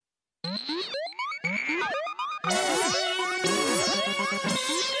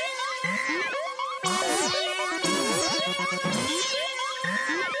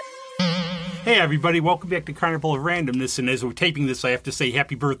Hey, everybody. Welcome back to Carnival of Randomness. And as we're taping this, I have to say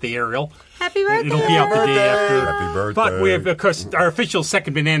happy birthday, Ariel. Happy birthday. It'll be out the day after. Happy birthday. But we have, of course, our official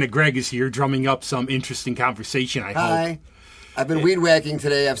second banana, Greg, is here drumming up some interesting conversation, I hope. Hi. I've been weed whacking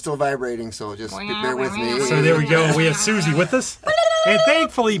today. I'm still vibrating, so just bear with me. So there we go. We have Susie with us. And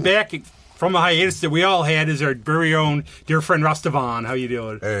thankfully, back from the hiatus that we all had is our very own dear friend Rastavan. How you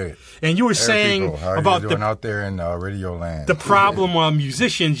doing? Hey. And you were saying how about you doing out there in Radio Land? The problem with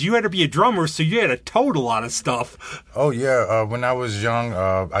musicians, you had to be a drummer, so you had to tote a lot of stuff. Oh, yeah. When I was young,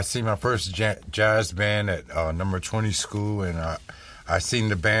 I seen my first jazz band at number 20 school, and I seen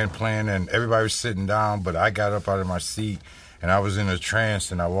the band playing, and everybody was sitting down, but I got up out of my seat, and I was in a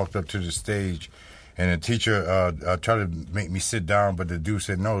trance, and I walked up to the stage, and the teacher tried to make me sit down, but the dude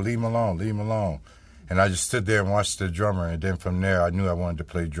said, no, leave him alone, leave him alone. And I just stood there and watched the drummer, and then from there, I knew I wanted to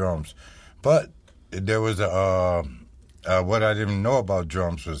play drums. But there was what I didn't know about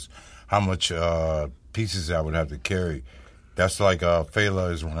drums was how much pieces I would have to carry. That's like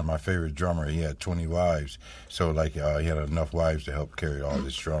Fela is one of my favorite drummers. He had 20 wives, so like he had enough wives to help carry all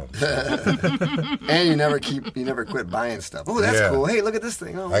his drums. And you never quit buying stuff. Oh, that's cool. Hey, look at this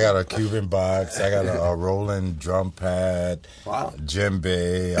thing. Oh, I got a Cuban box. I got a Roland drum pad. Wow.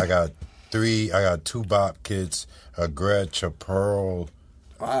 Djembe. I got two bop kits, a Gretsch, a Pearl.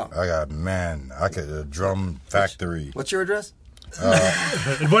 Wow. I got a drum factory. What's your address?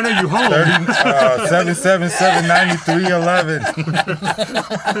 When are you home?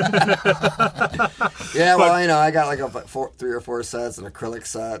 777-9311. Yeah, well, I got like 3 or 4 sets, an acrylic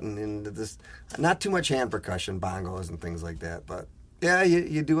set, and this not too much hand percussion, bongos and things like that. But yeah,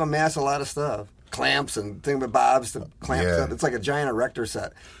 you do amass a lot of stuff. Clamps and thingamabobs to clamp stuff. It's like a giant erector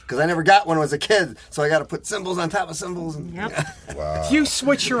set. Because I never got one when I was a kid, so I got to put cymbals on top of cymbals. And, Wow. Do you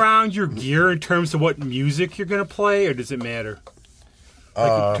switch around your gear in terms of what music you're going to play, or does it matter?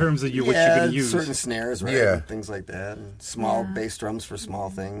 Like in terms of what you're going to use? Certain snares, right? Yeah. And things like that. And small bass drums for small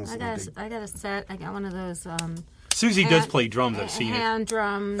things. I got a set. I got one of those. Susie does play drums. I've seen it. Hand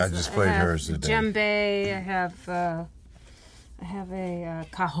drums. I just played hers today. Djembe. I have a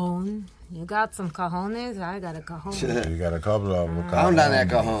cajon. You got some cajones? I got a cajon. You got a couple of them. Pound on that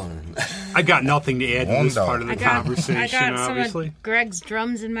cajon. I got nothing to add to this part of the conversation, I got obviously. some of Greg's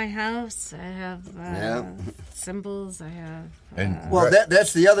drums in my house. I have cymbals. I have... Well,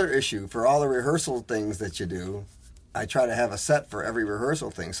 that's the other issue. For all the rehearsal things that you do, I try to have a set for every rehearsal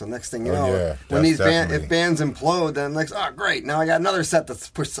thing. So next thing you know, when if bands implode, then like, oh great, now I got another set to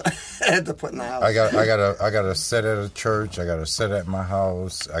put in the house. I got a set at a church. I got a set at my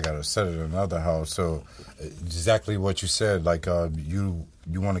house. I got a set at another house. So exactly what you said. Like you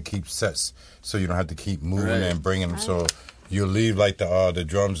want to keep sets so you don't have to keep moving and bringing them. So you leave like the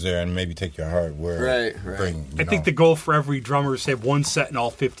drums there and maybe take your hardware. Right. I think the goal for every drummer is to have one set in all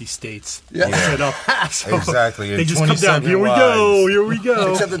 50 states. Yeah. So exactly. They just come down. Here we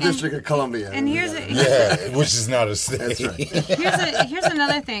go. Except the District of Columbia. And here's which is not a state. That's right. Here's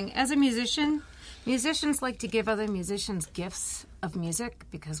another thing. As a musician, musicians like to give other musicians gifts of music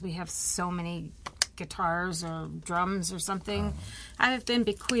because we have so many guitars or drums or something. I have been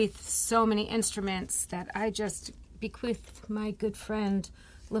bequeathed so many instruments that I just bequeathed my good friend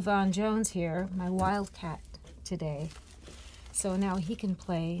Levon Jones here, my wildcat, today. So now he can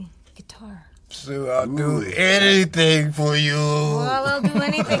play guitar. So I'll do anything for you. Well, I'll do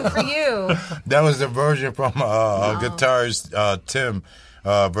anything for you. That was the version from guitarist Tim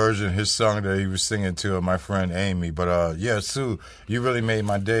version, his song that he was singing to my friend Amy. But Sue, you really made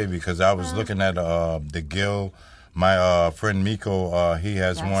my day because I was looking at the Gill. My friend Miko, he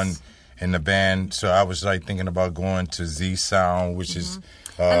has one in the band, so I was like thinking about going to Z Sound, which is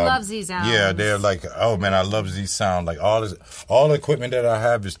I love Z Sound. Yeah, they're like, oh man, I love Z Sound. Like all the equipment that I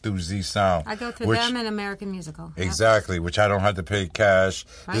have is through Z Sound. I go through them and American Musical. Exactly, which I don't have to pay cash.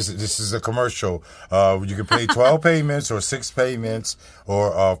 Right. This is a commercial. You can pay 12 payments or 6 payments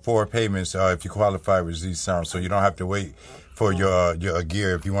or 4 payments if you qualify with Z Sound. So you don't have to wait for your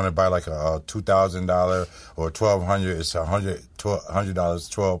gear. If you want to buy like a $2,000 or $1,200, it's $100,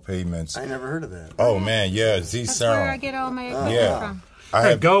 12 payments. I never heard of that. Oh man, Z Sound. That's where I get all my equipment from.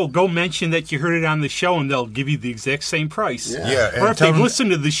 Go mention that you heard it on the show, and they'll give you the exact same price. Yeah. Or if they've listened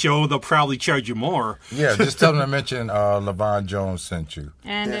to the show, they'll probably charge you more. Yeah, just tell them to mention Levon Jones sent you.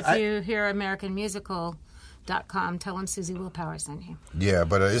 And if you hear AmericanMusical.com, tell them Susie Willpower sent you. Yeah,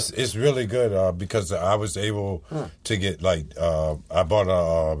 but it's really good because I was able to get like I bought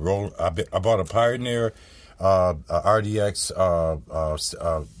a Pioneer RDX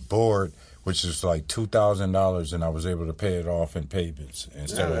board, which is like $2,000, and I was able to pay it off in payments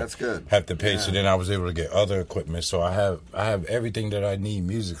instead that's good. have to pay. So then I was able to get other equipment. So I have everything that I need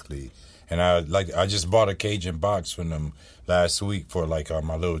musically, And I just bought a Cajun box from them last week for like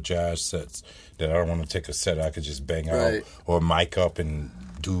my little jazz sets that I don't want to take a set. I could just bang out or mic up and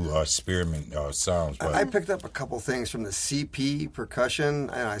do spearmint sounds. But I picked up a couple things from the CP Percussion,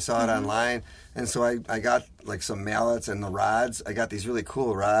 and I saw it online. And so I got like some mallets and the rods. I got these really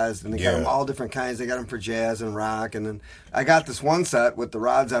cool rods, and they got them all different kinds. They got them for jazz and rock. And then I got this one set with the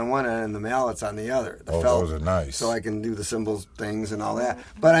rods on one end and the mallets on the other. The felt, those are nice. So I can do the cymbals things and all that.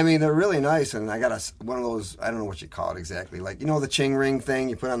 But I mean, they're really nice. And I got one of those, I don't know what you call it exactly. Like, you know the ching ring thing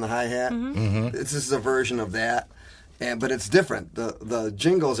you put on the hi-hat? This is a version of that. But it's different. The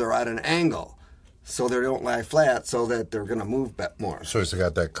jingles are at an angle, so they don't lie flat, so that they're going to move more. So it's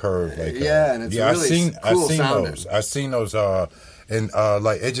got that curve, like and it's really cool sounding. I've seen those, and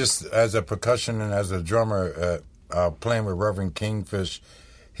like it just as a percussion and as a drummer, playing with Reverend Kingfish,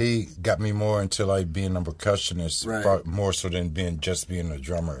 he got me more into like being a percussionist, more so than being a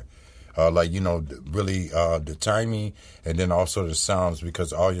drummer. Like, you know, really the timing and then also the sounds,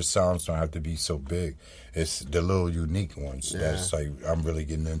 because all your sounds don't have to be so big. It's the little unique ones that's like I'm really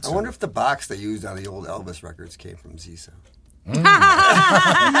getting into. I wonder if the box they used on the old Elvis records came from Z-Sound. I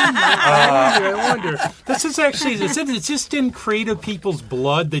wonder. This is actually, it's just in creative people's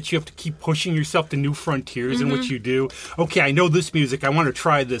blood that you have to keep pushing yourself to new frontiers in what you do. Okay, I know this music. I want to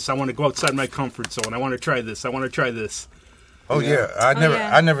try this. I want to go outside my comfort zone. I want to try this. I want to try this. Oh yeah,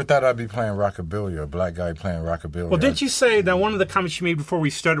 I never thought I'd be playing rockabilly or a black guy playing rockabilly. Well, didn't you say that one of the comments you made before we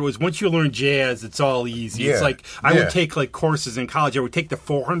started was once you learn jazz, it's all easy. It's like I would take like courses in college. I would take the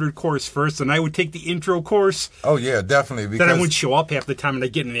 400 course first, and I would take the intro course. Oh yeah, definitely. Because then I wouldn't show up half the time, and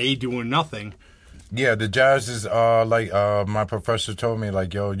I'd get an A doing nothing. Yeah, the jazz is like my professor told me,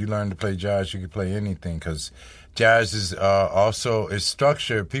 like, yo, you learn to play jazz, you can play anything, because jazz is also it's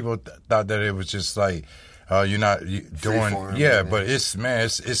structured. People thought that it was just like. You're not doing, but it's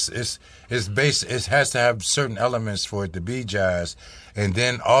based. It has to have certain elements for it to be jazz, and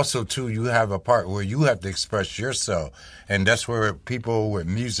then also too, you have a part where you have to express yourself, and that's where people with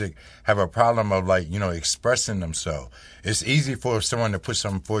music have a problem of like expressing themselves. It's easy for someone to put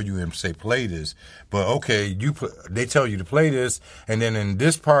something for you and say play this, but okay, they tell you to play this, and then in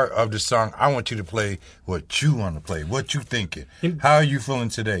this part of the song, I want you to play what you want to play, what you thinking, how are you feeling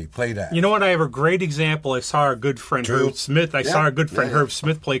today? Play that. You know what? I have a great example. I saw our good friend Herb Smith. I saw our good friend Herb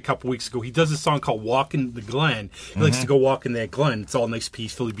Smith play a couple weeks ago. He does a song called "Walk in the Glen." He likes to go walk in that glen. It's all nice,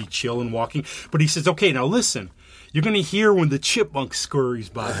 peaceful. He'd be chilling, walking. But he says, "Okay, now listen." You're going to hear when the chipmunk scurries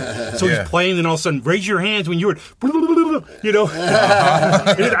by. So he's playing, and all of a sudden, raise your hands when you're, I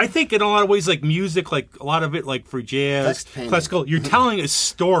think in a lot of ways, like music, like a lot of it, like for jazz, classical, you're telling a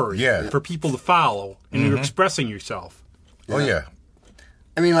story for people to follow, and you're expressing yourself. Oh, yeah.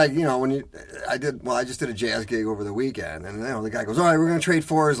 I mean, like, I just did a jazz gig over the weekend, and the guy goes, all right, we're going to trade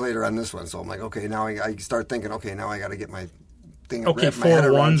fours later on this one. So I'm like, okay, now I start thinking, okay, now I got to get my thing. Okay,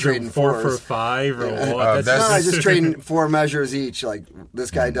 4 ones or 4 for 5 or what? I just trading 4 measures each. Like this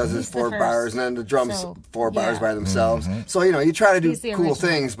guy does his 4 bars, and then the drums 4 bars by themselves. So you try to do cool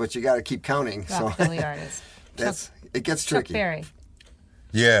things, but you got to keep counting. Rockabilly artist. It gets tricky. Chuck Berry.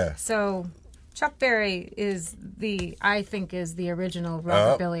 Yeah. So Chuck Berry is the original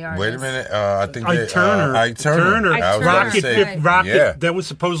rockabilly artist. Wait a minute, I think Ike Turner. Rocket. That was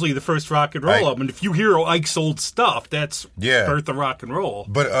supposedly the first rock and roll album. And if you hear Ike's old stuff, that's birth of rock and roll.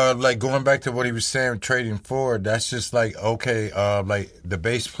 But like going back to what he was saying, trading forward, that's just like like the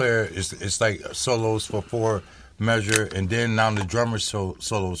bass player it's like solos for 4 measure, and then now the drummer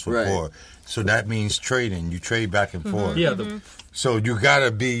solos for 4. So that means trading. You trade back and forth. Yeah. So you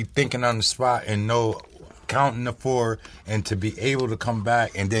gotta be thinking on the spot and know counting the 4, and to be able to come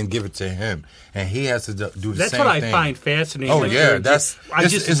back and then give it to him, and he has to do the same thing. That's what I find fascinating. Oh yeah, I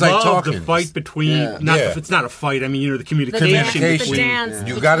just love like the fight between. It's not a fight. I mean, the communication. The dance.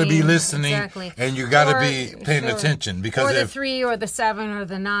 You got to be listening, and you got to be paying attention, because or the 3 or the 7 or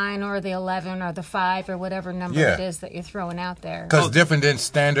the 9 or the 11 or the 5 or whatever number it is that you're throwing out there. Because different than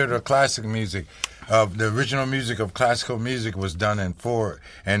standard or classic music. The original music of classical music was done in 4,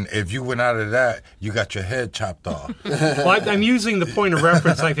 and if you went out of that, you got your head chopped off. Well, I'm using the point of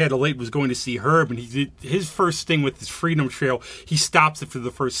reference I've had of late was going to see Herb, and he did his first thing with his Freedom Trail. He stops it for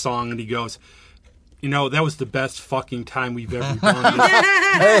the first song, and he goes, that was the best fucking time we've ever done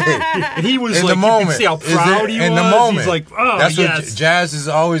this. And he was in like, the moment. You can see how proud he was. In the moment. He's like, oh, that's yes. What jazz is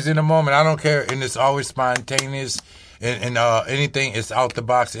always in the moment. I don't care, and it's always spontaneous. And anything is out the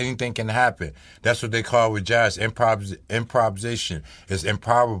box. Anything can happen. That's what they call with jazz improvisation. It's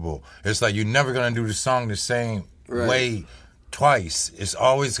improbable. It's like you're never gonna do the song the same way twice. It's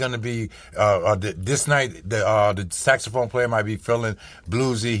always going to be this night. The saxophone player might be feeling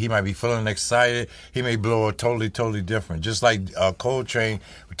bluesy. He might be feeling excited. He may blow a totally different. Just like Coltrane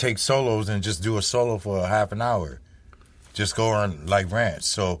would take solos and just do a solo for a half an hour, just go on like rants.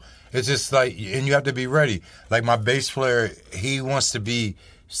 So it's just like, and you have to be ready. Like my bass player, he wants to be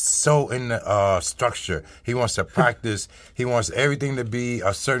so in the structure. He wants to practice. He wants everything to be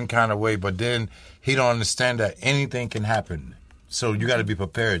a certain kind of way, but then he don't understand that anything can happen. So you got to be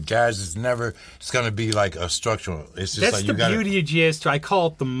prepared. Jazz is never, it's going to be like a structural. It's just that's like the you got beauty of jazz, too. I call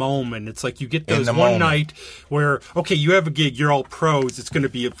it the moment. It's like you get In those the one moment. night where, okay, you have a gig, you're all pros, it's going to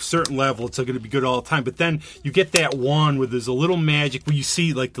be a certain level, it's going to be good all the time. But then you get that one where there's a little magic where you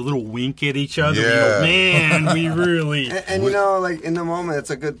see like the little wink at each other. Yeah. Man, we really. And you know, like in the moment, it's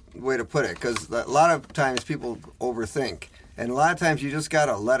a good way to put it because a lot of times people overthink. And a lot of times you just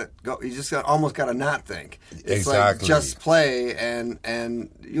gotta let it go. You just almost gotta not think. It's Exactly. like just play, and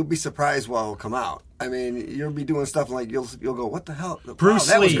you'll be surprised what will come out. I mean, you'll be doing stuff like you'll go, "What the hell? Bruce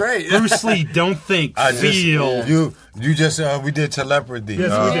wow, that Lee. was great." Bruce Lee, don't think, feel. You just we did telepathy. Yes,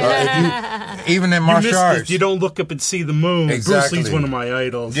 we did. If you, even in You martial missed arts, this. You don't look up and see the moon. Bruce Exactly. Lee's one of my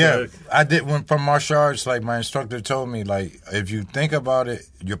idols. Yeah, I did when from martial arts. Like my instructor told me, like if you think about it,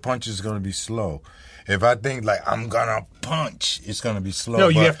 your punch is going to be slow. If I think like I'm gonna punch, it's gonna be slow. No,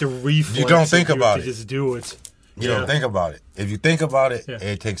 you But have to reflex. You don't think it. You about have to it. Just do it. You don't think about it. If you think about it, Yeah.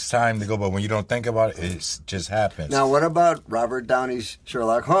 it takes time to go. But when you don't think about it, it just happens. Now, what about Robert Downey's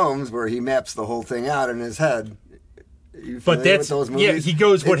Sherlock Holmes, where he maps the whole thing out in his head? You But familiar that's with those movies? he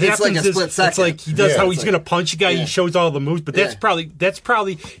goes. What It's happens like a is split second. it's like he does Yeah. how It's he's going to punch a guy. yeah. He shows all the moves, but that's Yeah.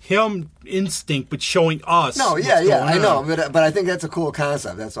 probably him instinct, but showing us. No, what's yeah, going I know, on. but I think that's a cool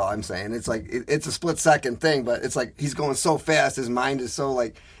concept. That's all I'm saying. It's like it's a split second thing, but it's like he's going so fast, his mind is so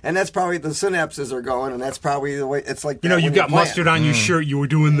like, and that's probably the synapses are going, and that's probably the way it's like. You know, that you when got you're playing. mustard on your shirt. You were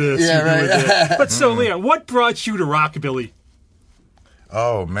doing this. Yeah, you were doing right. that. But so, Leon, what brought you to rockabilly?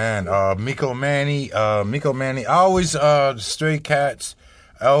 Oh man, Miko Manny. I always Stray Cats,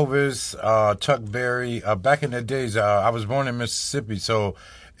 Elvis, Chuck Berry. Back in the days, I was born in Mississippi, so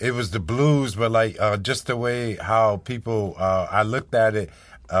it was the blues, but like just the way how people I looked at it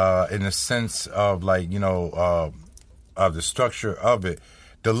in the sense of like of the structure of it,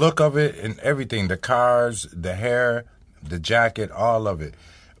 the look of it, and everything, the cars, the hair, the jacket, all of it.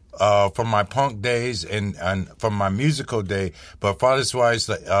 From my punk days and from my musical day, but farthest wise,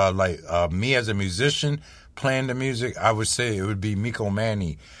 me as a musician playing the music, I would say it would be Miko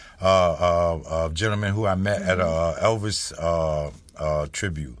Manny, a gentleman who I met at a Elvis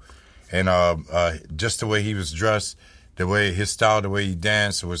tribute, and just the way he was dressed, the way his style, the way he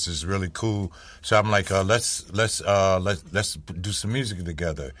danced was just really cool. So I'm like, let's do some music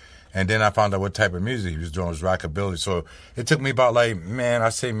together. And then I found out what type of music he was doing was rockabilly. So it took me about I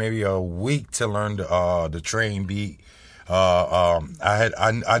say maybe a week to learn the train beat.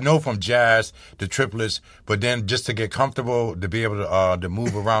 I know from jazz the triplets, but then just to get comfortable to be able to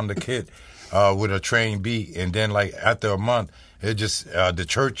move around the kit with a train beat, and then like after a month, it just the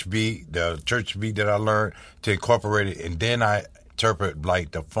church beat that I learned to incorporate it, and then I interpret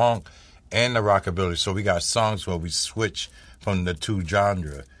like the funk and the rockabilly. So we got songs where we switch from the two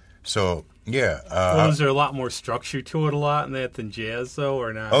genres. So yeah, Well, is there a lot more structure to it, than jazz, though,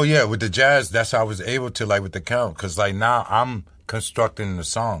 or not? oh yeah, with the jazz, that's how I was able to like with the count, because like now I'm constructing the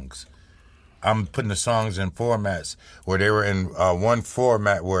songs. I'm putting the songs in formats where they were in one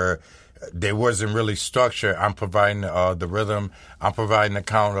format where they wasn't really structured. I'm providing the rhythm. I'm providing the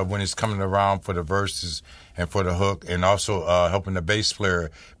count of when it's coming around for the verses and for the hook, and also helping the bass player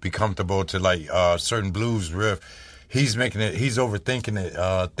be comfortable to like certain blues riff. He's making it. He's overthinking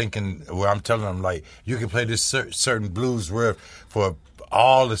it, thinking where I'm telling him like you can play this certain blues riff for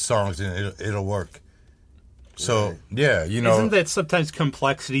all the songs and it'll work. So yeah, Isn't that sometimes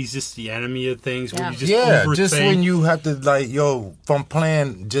complexity is just the enemy of things? Where Yeah. you just yeah, overthink? just when you have to like from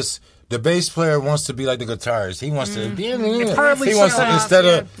playing just. The bass player wants to be like the guitarist. He wants to. partly He wants to so. instead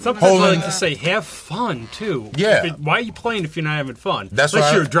of Sometimes I holding. like to say, have fun, too. Yeah. Why are you playing if you're not having fun? That's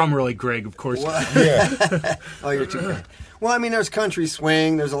Unless why you're a drummer like Greg, of course. Yeah, Oh, you're too kind. Well, I mean, there's country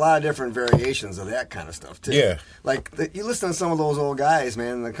swing. There's a lot of different variations of that kind of stuff too. Yeah. Like you listen to some of those old guys,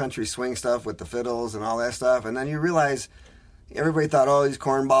 man, the country swing stuff with the fiddles and all that stuff, and then you realize. Everybody thought, oh, these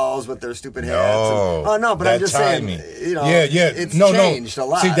cornballs with their stupid hats. No. And, but that I'm just saying, timing. it's changed a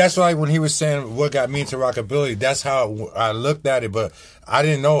lot. See, that's why when he was saying what got me into rockabilly, that's how I looked at it. But I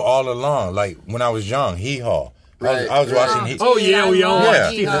didn't know all along. Like when I was young, hee haw. I was watching. Oh yeah, we all Yeah.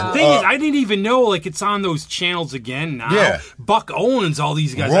 watched it. The thing is, I didn't even know like it's on those channels again now. Yeah. Buck Owens, all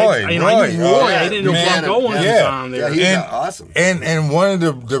these guys. Roy, I knew Roy. yeah, I didn't know man, Buck Owens was yeah. on there. Yeah, he's awesome. And one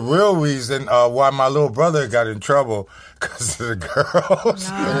of the real reason why my little brother got in trouble because of the girls.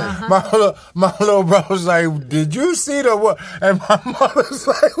 My little brother was like, "Did you see the what?" And my mother's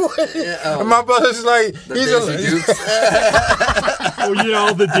like, "What?" And my brother's like, Daisy Dukes. Oh yeah,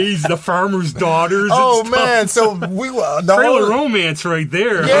 all the days, the farmers' daughters. "Oh and stuff. man!" So we were the Trailer whole, romance right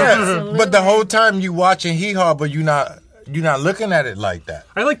there. yeah. But the whole time you watching Hee Haw, but you're not looking at it like that.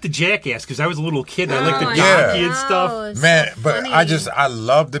 I like the Jackass because I was a little kid. I like the Yeah. donkey and stuff. Oh, it's Man, so but funny. I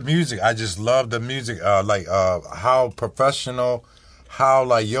love the music. I just love the music. How professional, how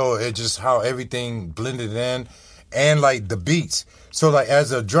like it just how everything blended in, and like the beats. So like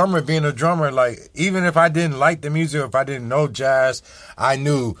as a drummer, being a drummer, like even if I didn't like the music, if I didn't know jazz, I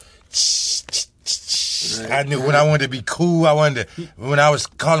knew. I knew when I wanted to be cool. When I was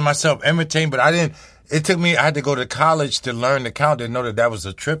calling myself imitating, but I didn't. It took me. I had to go to college to learn to count and know that was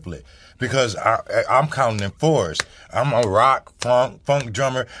a triplet because I'm counting in fours. I'm a rock, funk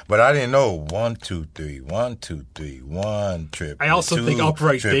drummer, but I didn't know 1, 2, 3, 1, 2, 3, 1 triplet. I also think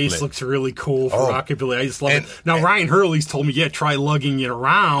upright triplet. bass looks really cool for rockabilly. I just love And- it. Now Ryan Hurley's told me, try lugging it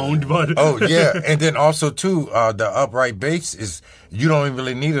around, but Oh yeah, and then also too, the upright bass is you don't even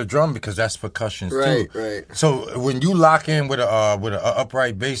really need a drum because that's percussion Right, too. right. So when you lock in with a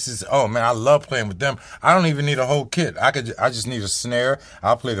upright basses, oh man, I love playing with them. I don't even need a whole kit. I just need a snare.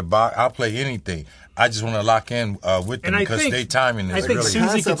 I'll play the box. I'll play anything. I just want to lock in with them And I because think- they timing is I think really Susie good.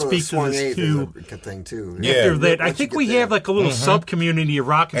 could Concept of speak the to swung this, eighth too. is a good thing too. Yeah. after that, I Once you think get we that. have like a little sub community of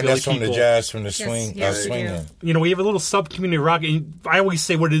rockabilly And that's from people. the jazz, from the swing, yes, we swinging. You know, we have a little sub community of rock. And I always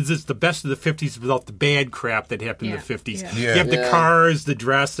say, what is this? The best of the 50s without the bad crap that happened in the 50s. Yeah. Yeah. You have the Yeah. cars, the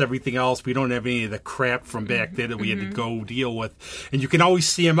dress, everything else. We don't have any of the crap from back then that we had to go deal with. And you can always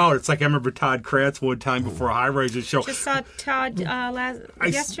see them out. It's like I remember Todd Kratz one time before a High Riser show. Just saw Todd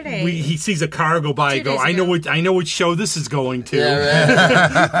yesterday. He sees a car go by. 2 And go, days I know which show this is going to.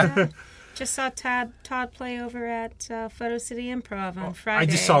 Yeah, right. Just saw Todd play over at Photo City Improv on Friday. I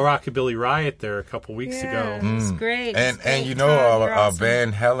just saw Rockabilly Riot there a couple weeks Yeah, ago. it was great. And It was you great. know, Todd, you're awesome.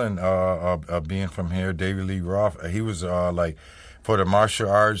 Van Halen, being from here, David Lee Roth, he was like for the martial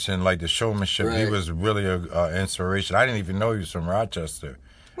arts and like the showmanship. He Right. was really a inspiration. I didn't even know he was from Rochester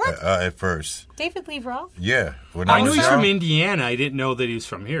at first. David Lee Roth? Yeah, when I was knew he's young. from Indiana. I didn't know that he was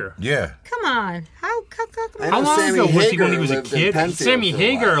from here. Yeah, Come on. How come? I How know long Sammy ago was he when he Hagar was a lived in kid? Penfield Sammy for a while.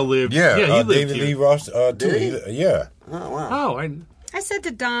 Hagar lived. yeah. he lived David here. Lee Roth too. Did Yeah. Oh wow. Oh, I said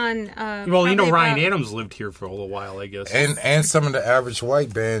to Don. well, you know, probably Ryan about- Adams lived here for a little while, I guess. And some of the Average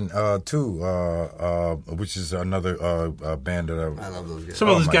White Band too, which is another band that I love those guys. Some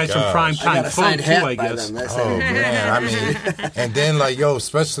of Oh those my guys from gosh. Prime I Time got a Funk signed too, hat I by guess. them. That's Oh man, I mean, and then like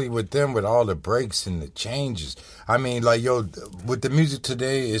especially with them with all the breaks and the changes. I mean, like with the music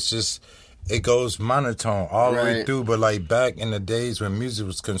today, it's just it goes monotone all the way Right. through. But like back in the days when music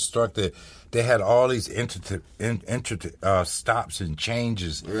was constructed, they had all these intricate stops and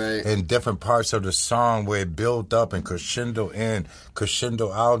changes Right. in different parts of the song where it built up and crescendo in,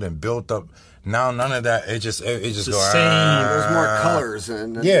 crescendo out, and built up. Now none of that. It just the goes. same. There's more colors,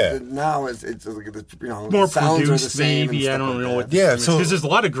 and Yeah. now it's like More sounds are the produced, same. maybe. I and stuff don't like know what. that. Yeah, so- because there's a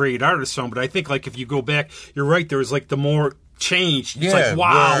lot of great artists on, but I think like if you go back, you're right. There was like the more changed. It's Yeah, like,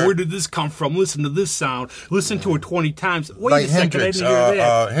 wow, where- where did this come from? Listen to this sound. Listen to it 20 times. Wait Like a second, Hendrix, I didn't hear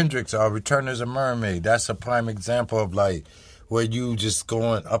that. Hendrix, Return as a Mermaid. That's a prime example of like where you just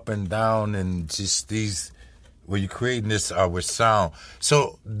going up and down and just these where you're creating this with sound.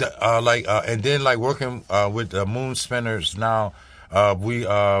 So and then like working with the Moon Spinners now. We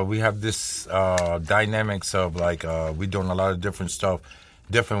have this dynamics of like we doing a lot of different stuff,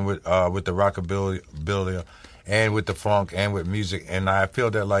 different with the rockabilly and with the funk and with music. And I feel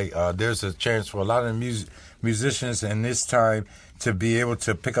that like there's a chance for a lot of musicians in this time to be able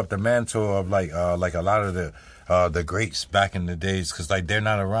to pick up the mantle of like a lot of the greats back in the days because like they're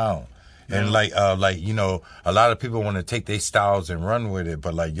not around. And like you know, a lot of people want to take their styles and run with it,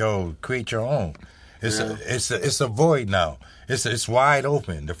 but like create your own. It's a void now. It's wide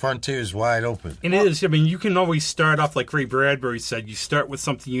open. The frontier is wide open. And it is. I mean, you can always start off like Ray Bradbury said. You start with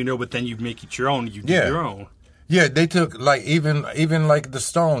something you know, but then you make it your own. You do Yeah. your own. Yeah, they took like even like the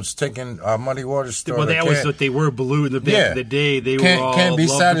Stones taking Muddy Waters. Story. Well, that was what they were. Blue in the back of the day. They were all can't be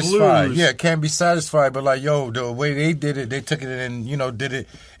loved satisfied. the blues. Yeah, can't be satisfied. But like, yo, the way they did it, they took it and did it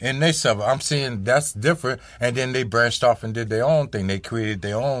in their stuff. I'm seeing that's different. And then they branched off and did their own thing. They created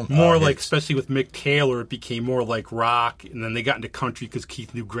their own. More like, especially with Mick Taylor, it became more like rock, and then they got into country because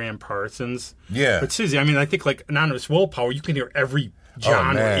Keith knew Graham Parsons. Yeah, but seriously, I mean, I think like Anonymous Willpower, you can hear every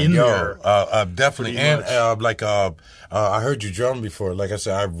genre in there. Definitely. And I heard you drum before. Like I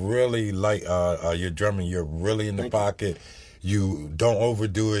said, I really like your drumming. You're really in the pocket. You don't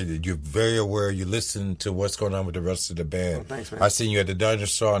overdo it. You're very aware. You listen to what's going on with the rest of the band. Oh, thanks, man. I seen you at the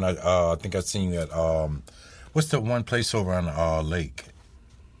Dinosaur, and I think I seen you at what's the one place over on Lake?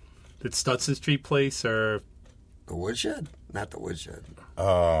 The Stutson Street place or the Woodshed? Not the Woodshed.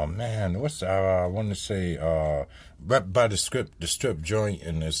 Oh man, what's I want to say right by the strip joint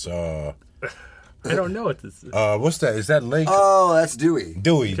in this. I don't know what this is. What's that? Is that Lake? Oh, that's Dewey.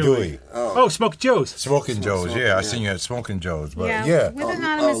 Dewey. Oh, Smoking Joe's. Smoking Joe's. Yeah, I seen you at Smoking Joe's. But With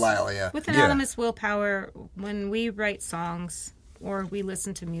Anonymous, Lyle, yeah. With Anonymous Willpower, when we write songs or we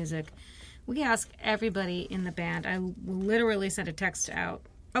listen to music, we ask everybody in the band. I literally send a text out.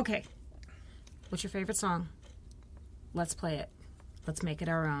 Okay, what's your favorite song? Let's play it. Let's make it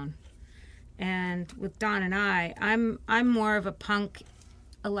our own. And with Don and I'm more of a punk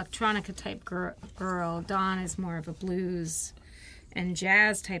electronica type girl. Don is more of a blues and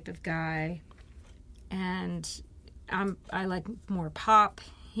jazz type of guy, and I like more pop.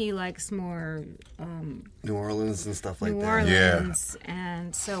 He likes more New Orleans and stuff like New that. Orleans,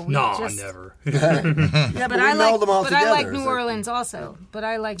 and so we never. Yeah, but I like them all together. I like New Orleans also. But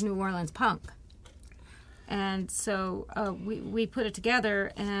I like New Orleans punk, and so we put it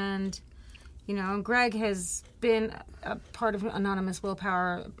together. And Greg has been a part of Anonymous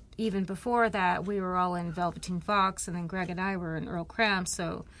Willpower even before that. We were all in Velveteen Fox, and then Greg and I were in Earl Cramp.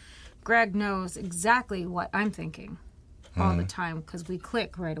 So Greg knows exactly what I'm thinking all the time because we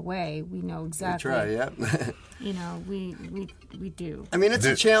click right away. We know exactly. We try, yeah. We do. I mean, it's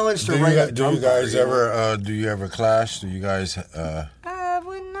a challenge to write a drum part, do you ever clash? Do you guys? Well,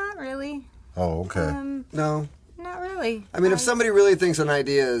 not really. Oh, okay. No. Not really. I mean, if somebody really thinks an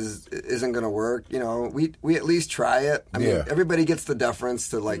idea isn't going to work, we at least try it. I mean, everybody gets the deference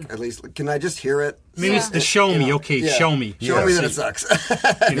to at least, can I just hear it? Maybe it's the show me. Okay, show me. Show me that it sucks.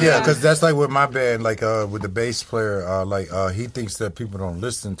 Yeah, because that's like with my band, with the bass player, he thinks that people don't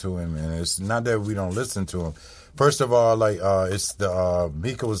listen to him, and it's not that we don't listen to him. First of all, it's the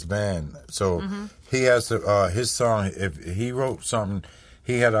Miko's band, so he has his song. If he wrote something,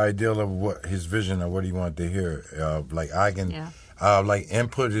 he had an idea of what his vision of what he wanted to hear.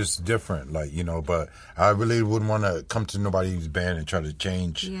 Input is different, but I really wouldn't want to come to nobody's band and try to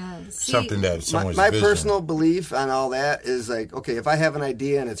change something that someone's my vision. personal belief on all that is okay, if I have an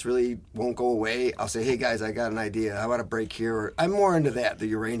idea and it's really won't go away, I'll say, hey guys, I got an idea. How about a break here? I'm more into that,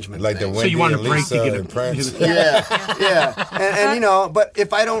 the arrangement like thing. the Wendy so you want and to break Lisa to get and Prince. Yeah. And but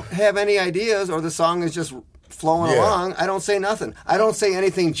if I don't have any ideas or the song is just flowing along, I don't say nothing. I don't say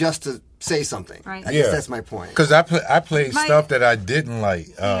anything just to say something. Right. I guess that's my point. Because I play stuff that I didn't like.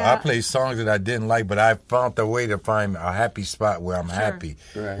 I play songs that I didn't like, but I found a way to find a happy spot where I'm happy,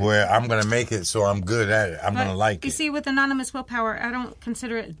 where I'm going to make it so I'm good at it. I'm going to like it. You see, with Anonymous Willpower, I don't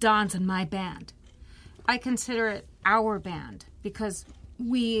consider it Don's and my band. I consider it our band because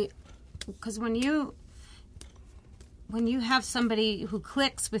when you have somebody who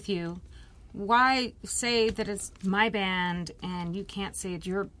clicks with you, why say that it's my band and you can't say it's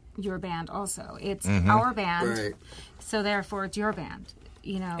your band also? It's our band, so therefore it's your band.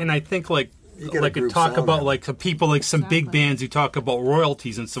 And I think group talk sound about some people some big bands who talk about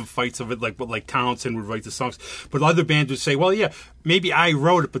royalties and some fights of it, like Townsend would write the songs, but other bands would say, well, yeah, maybe I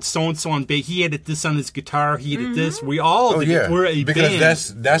wrote it, but so and so on bass, he added this on his guitar, he added this. We all did it. We're a because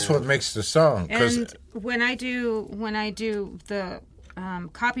band. that's what makes the song. And when I do the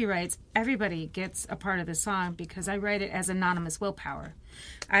copyrights, everybody gets a part of the song because I write it as Anonymous Willpower.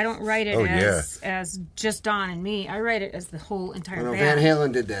 I don't write it as just Don and me. I write it as the whole entire band. Van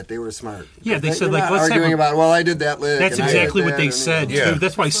Halen did that. They were smart. Yeah, they said let's arguing about. Well, I did that lick. That's exactly what they said too. Yeah.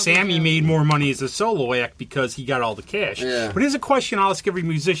 That's why Sammy made more money as a solo act because he got all the cash. Yeah. But here's a question I'll ask every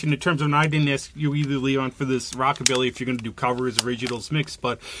musician in terms of, and I didn't ask you either, Leon, for this rockabilly if you're going to do covers, originals, mix.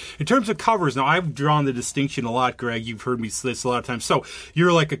 But in terms of covers, now I've drawn the distinction a lot, Greg. You've heard me say this a lot of times. So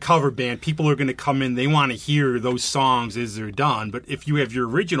you're like a cover band. People are going to come in. They want to hear those songs as they're done. But if you have your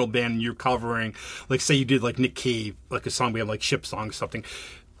original band and you're covering, say you did Nick Cave, a song we have Ship Song or something,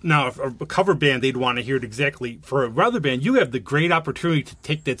 Now, if a cover band, they'd want to hear it exactly. For a other band, you have the great opportunity to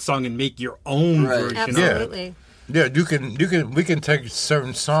take that song and make your own version. Absolutely. Yeah, we can take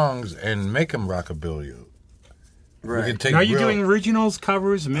certain songs and make them rockabilly. Right. We can take Now, are you doing originals,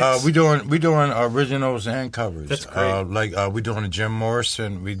 covers, mix? we doing originals and covers. That's great. We doing a Jim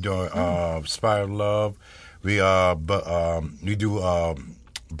Morrison. We doing Spire of Love. We do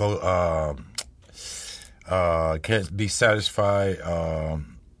both. Can't Be Satisfied.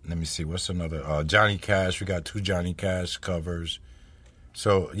 Let me see. What's another? Johnny Cash. We got 2 Johnny Cash covers.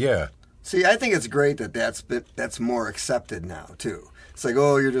 So yeah. See, I think it's great that's more accepted now too. It's like,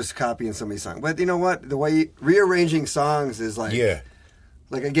 oh, you're just copying somebody's song. But you know what? The way rearranging songs is like,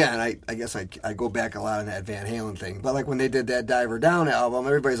 like again, I guess I go back a lot on that Van Halen thing. But like when they did that Diver Down album,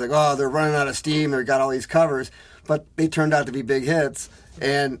 everybody's like, oh, they're running out of steam. They got all these covers, but they turned out to be big hits.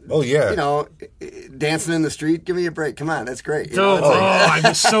 And you know, Dancing in the Street, give me a break. Come on, that's great. You know, I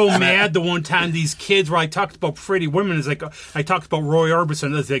was so mad the one time these kids where I talked about Pretty Women is like I talked about Roy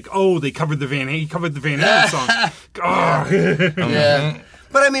Orbison. It's like, oh, they covered the Van Halen song. Yeah.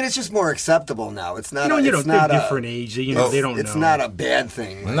 But I mean, it's just more acceptable now. It's not. They're different age. You know, they don't know. It's not a bad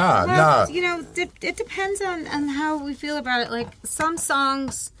thing. Nah. You know, it depends on how we feel about it. Like some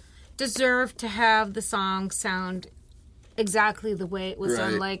songs deserve to have the song sound exactly the way it was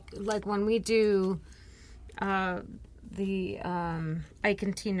done. Like when we do the Ike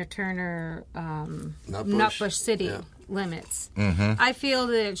and Tina Turner Nutbush City Limits. I feel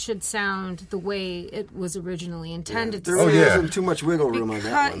that it should sound the way it was originally intended to sound. There isn't too much wiggle room on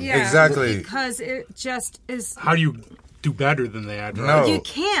that one. Yeah, exactly. Because it just is... How do you do better than that? Right? No. You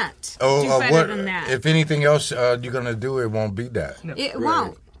can't do better than that. If anything else you're going to do, it won't be that. No. It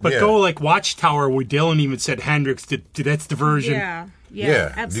won't. But go like Watchtower, where Dylan even said Hendrix. That's the version.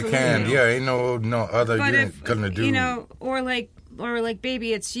 Yeah, absolutely. You can. Yeah, ain't no other. But you ain't gonna do. You know, or like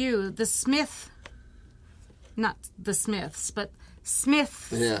Baby It's You. The Smith, not the Smiths, but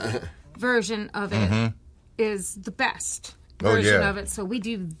Smith version of it is the best version of it. So we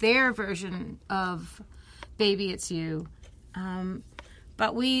do their version of Baby It's You,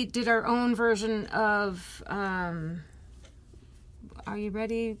 but we did our own version of. Are you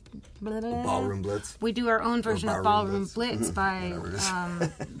ready? Ballroom Blitz. We do our own version of Ballroom Blitz by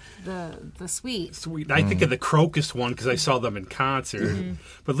the Sweet. Sweet. I think of the Crocus one because I saw them in concert.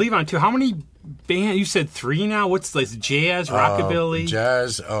 But Levon, too, how many bands? You said 3 now. What's like jazz, rockabilly?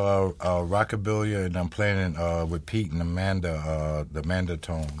 Jazz, rockabilly, and I'm playing with Pete and Amanda, the Amanda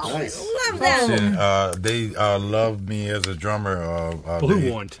Tones. Oh, I love them. And, they love me as a drummer.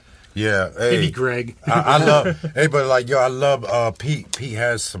 Who won? Yeah, maybe Greg. I love, but like I love Pete. Pete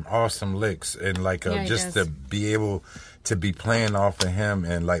has some awesome licks, and like just to be able to be playing off of him,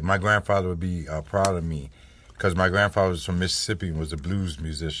 and like my grandfather would be proud of me because my grandfather was from Mississippi and was a blues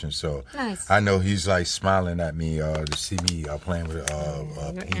musician. So I know he's like smiling at me to see me playing with Pete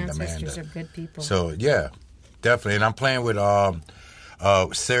and Amanda. Ancestors are good people. So yeah, definitely, and I'm playing with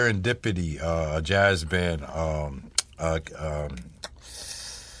Serendipity, a jazz band.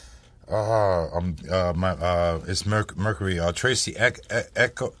 It's Mercury. Tracy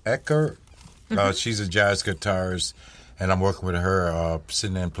Ecker. She's a jazz guitarist, and I'm working with her,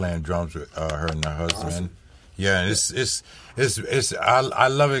 sitting there and playing drums with her and her husband. Awesome. Yeah, and it's I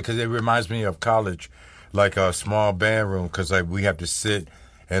love it because it reminds me of college, like a small band room, because like we have to sit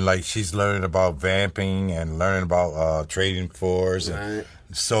and like she's learning about vamping and learning about trading fours and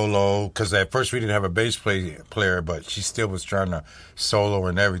solo, because at first we didn't have a bass player, but she still was trying to solo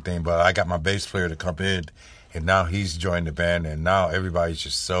and everything. But I got my bass player to come in, and now he's joined the band, and now everybody's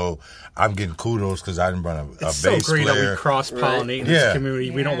just so. I'm getting kudos because I didn't run a bass player. It's so great that we cross pollinate in this community.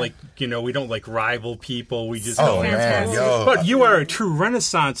 Yeah. We don't like rival people. We just But you are a true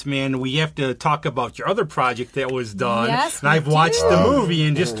Renaissance man. We have to talk about your other project that was done. Yes, and I've watched the movie,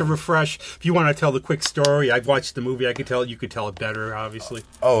 and just to refresh, if you want to tell the quick story, I've watched the movie. I could tell you could tell it better, obviously.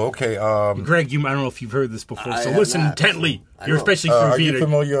 Oh, okay. Greg, I don't know if you've heard this before, so listen intently. You're especially are you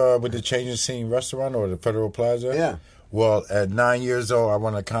familiar with the Changing Scene restaurant or the Federal Plaza? Yeah. Well, at 9 years old, I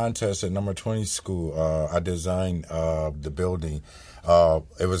won a contest at number 20 school. I designed the building.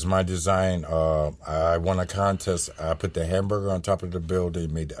 It was my design. I won a contest. I put the hamburger on top of the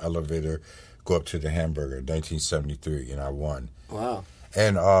building, made the elevator go up to the hamburger in 1973, and I won. Wow.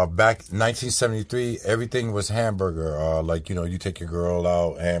 And back 1973, everything was hamburger. Like, you know, you take your girl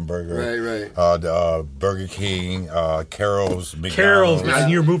out, hamburger. Right. The Burger King, Carol's, McDonald's. Carol's, in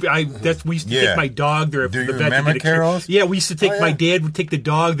your movie, we used to take my dog there. Do the you vet remember to get Carol's? Yeah, we used to take, Oh, yeah. my dad would take the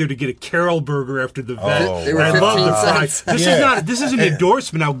dog there to get a Carol burger after the vet. Oh, They were And I love the 15 fries. cents. This is an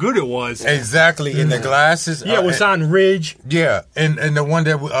endorsement how good it was. Exactly, in the glasses. Yeah, it was on Ridge. Yeah, and the one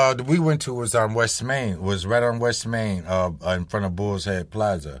that we went to was on West Main. Was right on West Main, in front of Bull's Head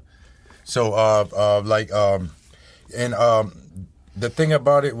Plaza. So, the thing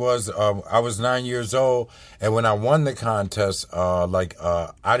about it was, I was 9 years old, and when I won the contest,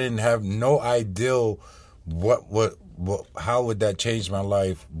 I didn't have no idea how would that change my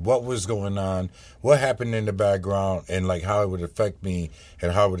life, what was going on, what happened in the background, and like how it would affect me,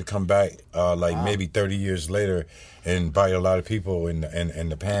 and how it would come back, maybe 30 years later, and bite a lot of people in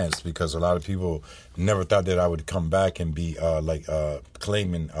the pants, because a lot of people never thought that I would come back and be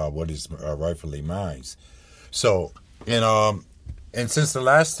claiming what is rightfully mine. So, and since the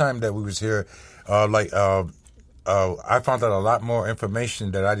last time that we was here, I found out a lot more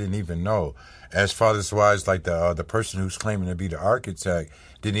information that I didn't even know. As far as wise, like the person who's claiming to be the architect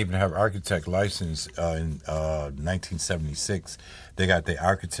didn't even have architect license in 1976. They got the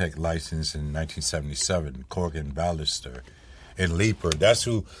architect license in 1977. Corgan Ballister and Leaper. That's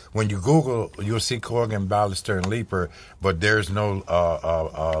who. When you Google, you'll see Corgan Ballister and Leaper, but there's no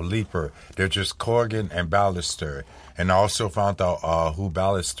Leaper. They're just Corgan and Ballister. And I also found out who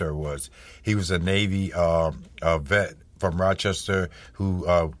Ballister was. He was a Navy vet from Rochester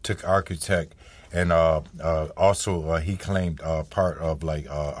who took architect, and also he claimed part of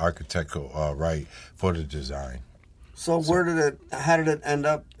architectural right for the design. So how did it end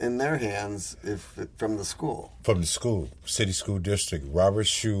up in their hands from the school? From the school, City School District, Robert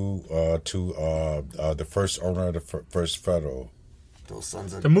Shue to the first owner of the First Federal. Those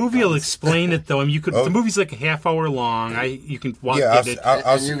sons of The movie will guns. explain it, though. I mean, the movie's like a half hour long. You can watch it.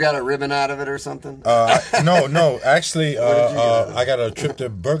 And you got a ribbon out of it or something? No. Actually, What did you get? I got a trip to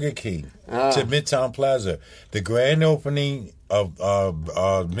Burger King to Midtown Plaza. The grand opening of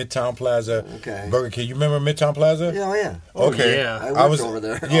Midtown Plaza. Okay. Burger King. You remember Midtown Plaza? Yeah, oh, yeah. Okay. yeah. I worked over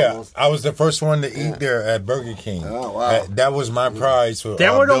there. Yeah, almost. I was the first one to eat there at Burger King. Oh, wow. That was my prize for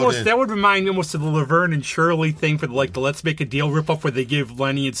That would remind me almost of the Laverne and Shirley thing for the Let's Make a Deal ripoff where they give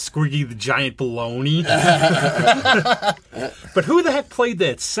Lenny and Squiggy the giant baloney. But who the heck played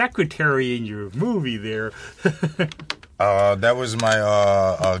that secretary in your movie there? That was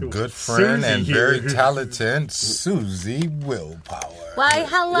my good friend Susie and here. very talented Susie Willpower. Why,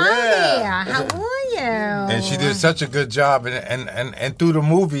 hello Yeah. there. How are you? And she did such a good job, and through the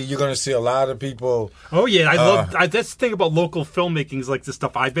movie, you're gonna see a lot of people. Oh yeah, that's the thing about local filmmaking is like the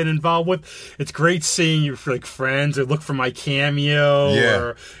stuff I've been involved with. It's great seeing your friends or look for my cameo. Yeah.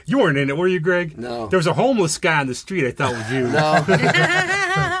 Or, you weren't in it, were you, Greg? No. There was a homeless guy on the street. I thought was you. No,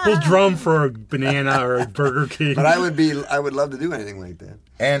 He'll drum for a banana or a Burger King. but I would love to do anything like that.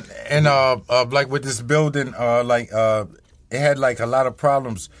 And like with this building, it had like a lot of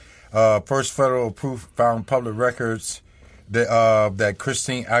problems. First Federal approved found public records that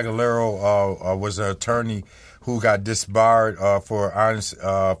Christine Aguilera was an attorney who got disbarred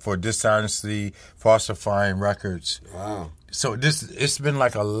for dishonestly falsifying records. Wow. So it's been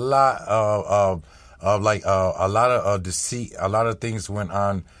like a lot of a lot of deceit. A lot of things went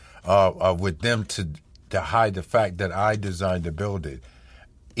on with them to hide the fact that I designed the building.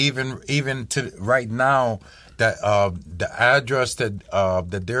 Even to right now, that the address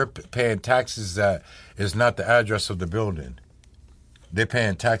that they're paying taxes at is not the address of the building. They're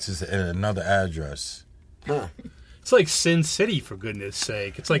paying taxes at another address. Huh. It's like Sin City, for goodness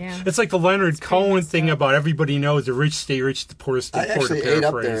sake. It's like Yeah. it's like the Leonard Cohen messed thing up. about everybody knows the rich stay rich, the poor stay I poor. actually To ate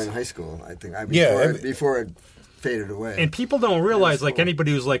up there paraphrase. in high school, I think. Yeah, Before it faded away. And people don't realize, That's like cool.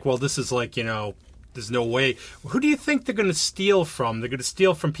 anybody who's like, well, this is like, there's no way. Who do you think they're going to steal from? They're going to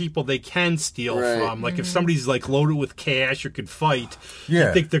steal from people they can steal Right. from. Like if somebody's like loaded with cash or could fight, Yeah.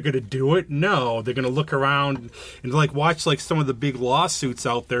 you think they're going to do it? No, they're going to look around and like watch like some of the big lawsuits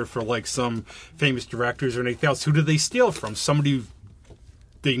out there for like some famous directors or anything else. Who do they steal from? Somebody who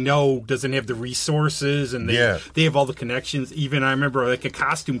they know doesn't have the resources and they have all the connections. Even I remember like a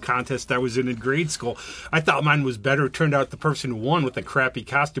costume contest I was in grade school. I thought mine was better. It turned out the person who won with a crappy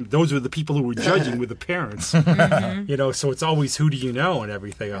costume, those were the people who were judging with the parents. So it's always who do you know and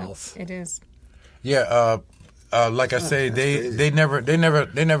everything else. It is. Yeah, like I say, that's crazy.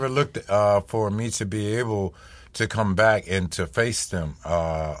 they never looked for me to be able to come back and to face them.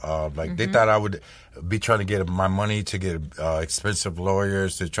 They thought I would be trying to get my money to get expensive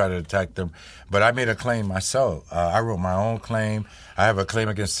lawyers to try to attack them. But I made a claim myself. I wrote my own claim. I have a claim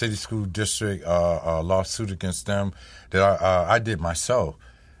against City School District, a lawsuit against them that I did myself.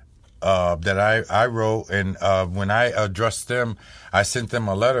 That I wrote, and when I addressed them, I sent them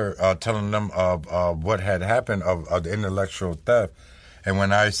a letter telling them of what had happened of the intellectual theft. And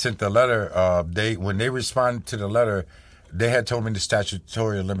when I sent the letter, when they responded to the letter, they had told me the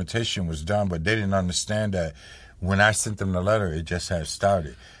statutory limitation was done, but they didn't understand that when I sent them the letter, it just had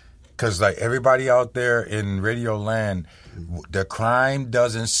started. Because like everybody out there in Radio Land, the crime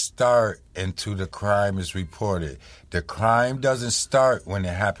doesn't start until the crime is reported. The crime doesn't start when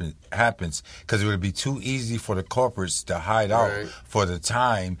it happens, because it would be too easy for the corporates to hide out for the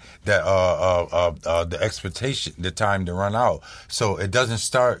time that the expectation, the time to run out. So it doesn't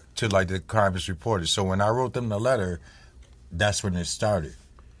start till like the crime is reported. So when I wrote them the letter, that's when it started.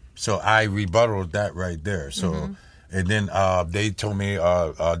 So I rebutted that right there. So. And then they told me,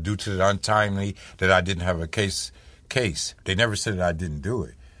 due to the untimely, that I didn't have a case. They never said that I didn't do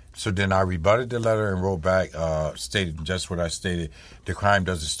it. So then I rebutted the letter and wrote back, stated just what I stated. The crime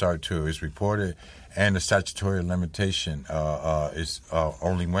doesn't start till it's reported, and the statutory limitation is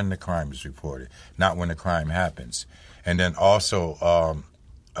only when the crime is reported, not when the crime happens. And then also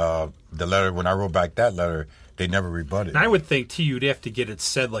the letter, when I wrote back that letter, they never rebutted. And I would think, too, you'd have to get it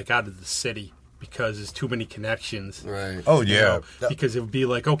said, like, out of the city, because there's too many connections. Right. Oh, yeah. Because it would be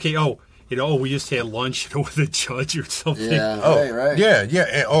like, okay, we just had lunch with a judge or something. Yeah, right.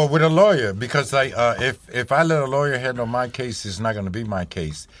 Yeah, or with a lawyer, because like if I let a lawyer handle my case, it's not going to be my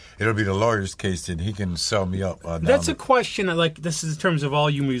case. It'll be the lawyer's case, and he can sell me up. That's a question. Like, this is in terms of all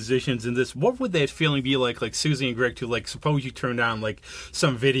you musicians in this. What would that feeling be like Susie and Greg too? Like, suppose you turned on like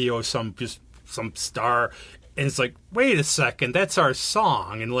some video of some star. And it's like, wait a second, that's our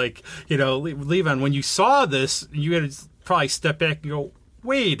song. And like, Levon, when you saw this, you had to probably step back and go,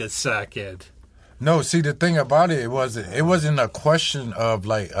 wait a second. No, see, the thing about it wasn't a question of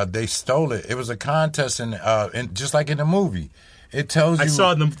like they stole it. It was a contest, and just like in the movie, it tells you. I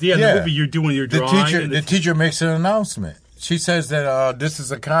saw in the movie you're doing your drawing. The teacher makes an announcement. She says that this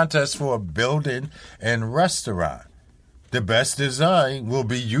is a contest for a building and restaurant. The best design will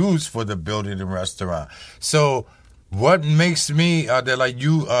be used for the building and restaurant. So, what makes me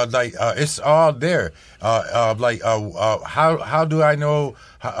it's all there. How do I know?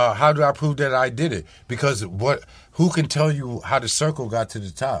 How do I prove that I did it? Because who can tell you how the circle got to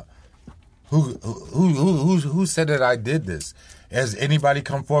the top? Who said that I did this? Has anybody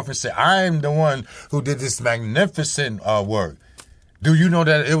come forth and say I'm the one who did this magnificent work? Do you know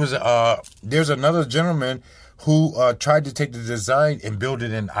that it was there's another gentleman who tried to take the design and build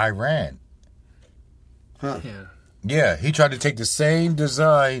it in Iran? Huh. Yeah, he tried to take the same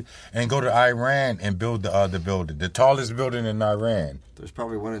design and go to Iran and build the building, the tallest building in Iran. There's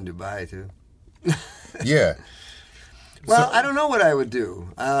probably one in Dubai, too. Yeah. Well, I don't know what I would do,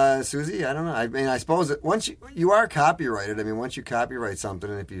 Susie. I don't know. I mean, I suppose that once you are copyrighted, I mean, once you copyright something,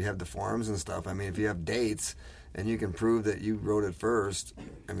 and if you have the forms and stuff, I mean, if you have dates and you can prove that you wrote it first,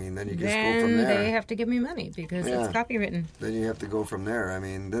 I mean, then you just go from there. Then they have to give me money because it's copywritten. Then you have to go from there. I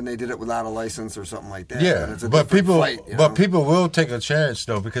mean, then they did it without a license or something like that. Yeah, but people will take a chance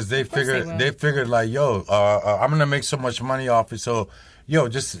though, because they figured like, yo, I'm gonna make so much money off it, so yo,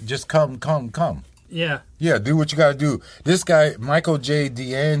 just come. Yeah, do what you gotta do. This guy, Michael J.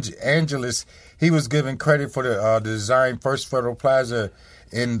 DeAngelis, he was given credit for the design First Federal Plaza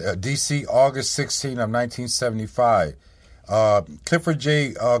in D.C. August 16 of 1975. Clifford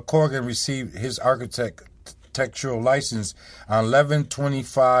J. Corrigan received his architectural license on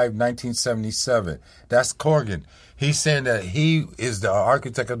 11/25/1977. That's Corrigan. He's saying that he is the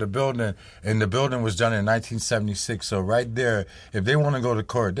architect of the building, and the building was done in 1976. So right there, if they want to go to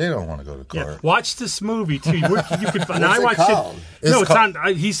court, they don't want to go to court. Yeah. Watch this movie too. You could find. What's it called? It's on.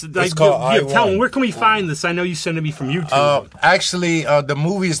 It's called. Tell him, where can we find this? I know you sent it me from YouTube. Actually, the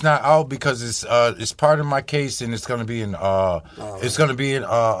movie is not out because it's part of my case, and it's going to be in going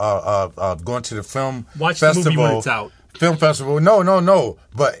to the film Watch festival. The movie when it's out. Film festival. No.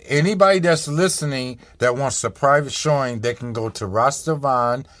 But anybody that's listening that wants a private showing, they can go to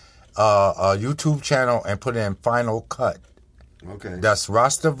Rastavan YouTube channel and put in Final Cut. Okay. That's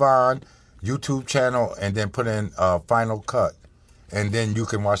Rastavan YouTube channel, and then put in Final Cut. and then you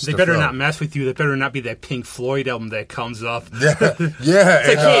can watch They the better film. not mess with you. They better not be that Pink Floyd album that comes up. Yeah. It's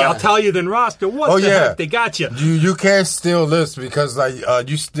like, hey, I'll tell you then, Roster. What the heck? They got you. You can't steal this because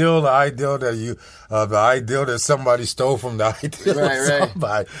you steal the ideal that somebody stole from the ideal of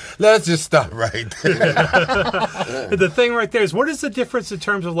somebody. Let's just stop right there. The thing right there is, what is the difference in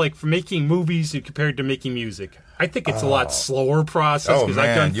terms of like for making movies compared to making music? I think it's a lot slower process because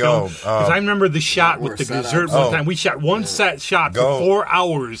I've done film. Because I remember the shot with the dessert one time. We shot one shot for 4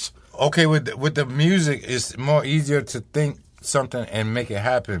 hours. Okay, with the music, it's more easier to think something and make it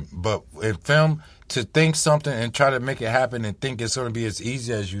happen. But in film, to think something and try to make it happen and think it's going to be as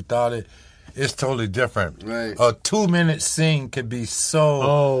easy as you thought it's totally different. Right. A 2-minute scene could be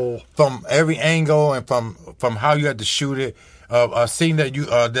from every angle and from how you had to shoot it. A scene that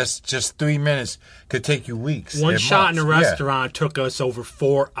that's just 3 minutes could take you weeks. One shot in a restaurant took us over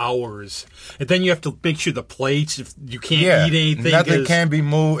 4 hours, and then you have to make sure the plates. If you can't eat anything, nothing can be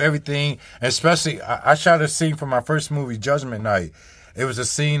moved. Everything, especially I shot a scene for my first movie, Judgment Night. It was a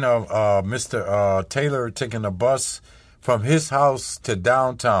scene of Mr. Taylor taking a bus from his house to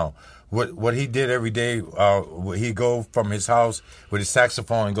downtown. What he did every day, he'd go from his house with his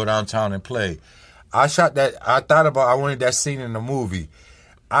saxophone and go downtown and play. I shot that. I wanted that scene in the movie.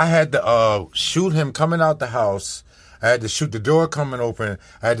 I had to shoot him coming out the house. I had to shoot the door coming open.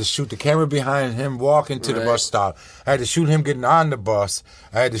 I had to shoot the camera behind him walking to the bus stop. I had to shoot him getting on the bus.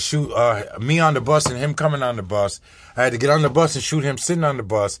 I had to shoot me on the bus and him coming on the bus. I had to get on the bus and shoot him sitting on the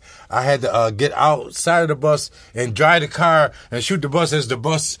bus. I had to get outside of the bus and drive the car and shoot the bus as the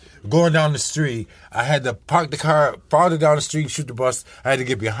bus going down the street. I had to park the car farther down the street and shoot the bus. I had to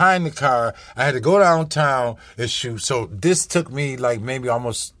get behind the car. I had to go downtown and shoot. So this took me like maybe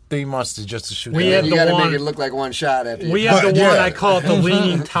almost 3 months to shoot. You got to make it look like one shot. We had the one, I call it the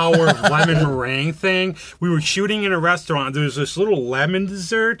Leaning Tower of Lemon Meringue thing. We were shooting in a restaurant. There was this little lemon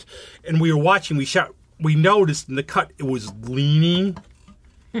dessert, and we were watching. We noticed in the cut it was leaning.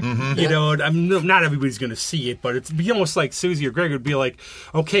 Mm-hmm. You know, not everybody's going to see it, but it'd be almost like Susie or Greg would be like,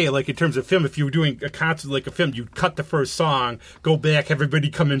 okay, like in terms of film, if you were doing a concert like a film, you'd cut the first song, go back, everybody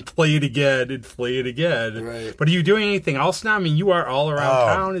come and play it again and play it again. Right. But are you doing anything else now? I mean, you are all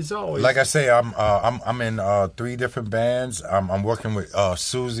around town as always. Like I say, I'm in 3 different bands. I'm working with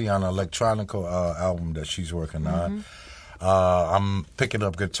Susie on an electronical album that she's working on. I'm picking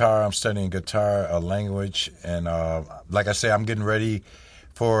up guitar. I'm studying guitar language, and like I say, I'm getting ready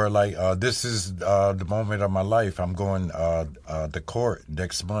for this is the moment of my life. I'm going to court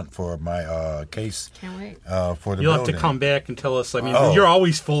next month for my case. Can't wait. For the You'll building. have to come back and tell us. I mean, you're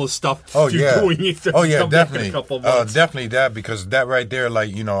always full of stuff you're doing. Definitely. In a couple of months. Definitely that, because that right there,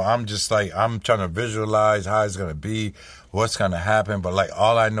 I'm just I'm trying to visualize how it's gonna be, what's gonna happen. But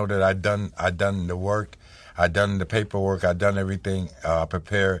all I know that I done the work, I done the paperwork, I done everything,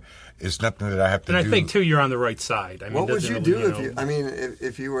 prepared. It's nothing that I have to do. And I think too, you're on the right side. I mean, what would you do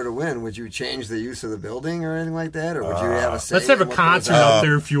if you were to win? Would you change the use of the building or anything like that, or would you have a say? Let's have a concert out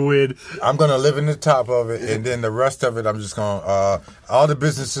there if you would. I'm gonna live in the top of it, and then the rest of it, I'm just gonna all the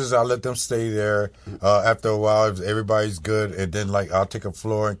businesses, I'll let them stay there. After a while, if everybody's good, and then I'll take a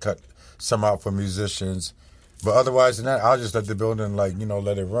floor and cut some out for musicians. But otherwise than that, I'll just let the building let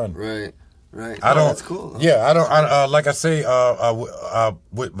it run. Right. Right. I don't. That's cool. Yeah, I don't. Like I say,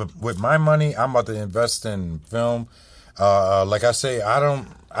 with my money, I'm about to invest in film. Like I say, I don't.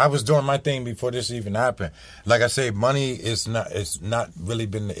 I was doing my thing before this even happened. Like I say, money is not. It's not really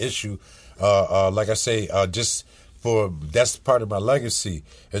been the issue. Like I say, just for that's part of my legacy.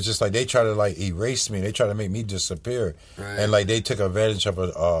 It's just they try to erase me. They try to make me disappear. Right. And they took advantage of a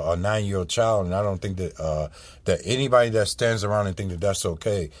 9-year-old child. And I don't think that anybody that stands around and think that that's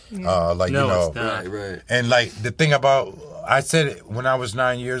okay. Yeah. No, it's not. Right. And the thing about, I said it when I was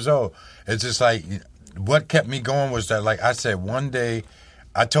 9 years old. It's just what kept me going was that I said one day.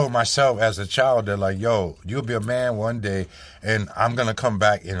 I told myself as a child that yo, you'll be a man one day, and I'm gonna come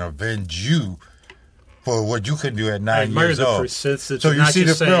back and avenge you for what you can do at 9 years old. So you see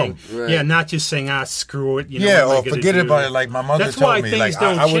the film. Right. Yeah, not just saying, screw it. Or forget about it like my mother That's told me. That's why things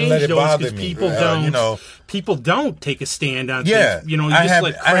don't I wouldn't change, let it bother me. People don't take a stand on things. You I just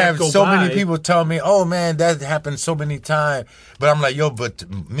let crap I have go so by. many people tell me, oh man, that happened so many times. But I'm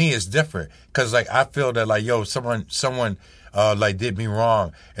but me it's different. Because I feel that someone did me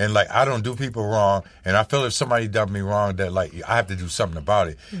wrong, and I don't do people wrong, and I feel if somebody done me wrong that I have to do something about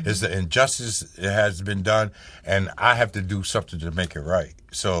it. Mm-hmm. It's the injustice that has been done, and I have to do something to make it right.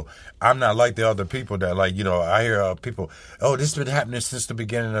 So I'm not like the other people that I hear people, oh, this has been happening since the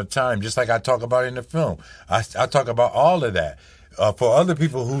beginning of time, just like I talk about in the film. I talk about all of that. for other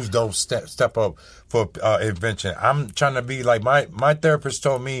people who don't step up for invention. I'm trying to be like my therapist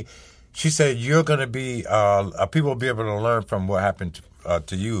told me. She said you're going to be people will be able to learn from what happened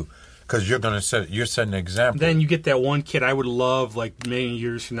to you. Because you're setting an example. Then you get that one kid. I would love, like many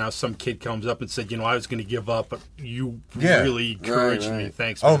years from now, some kid comes up and said, I was going to give up, but you really encouraged me.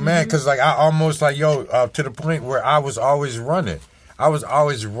 Thanks. Oh man, because like I almost like to the point where I was always running. I was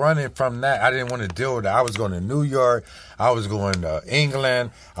always running from that. I didn't want to deal with it. I was going to New York. I was going to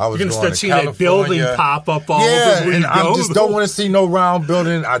England. I was You're going start to seeing California. that building pop up all over where and you I go. just don't want to see no round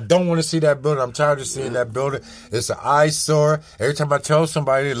building. I don't want to see that building. I'm tired of seeing that building. It's an eyesore. Every time I tell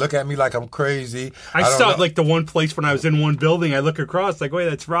somebody, they look at me like I'm crazy. I saw like the one place when I was in one building. I look across like, wait,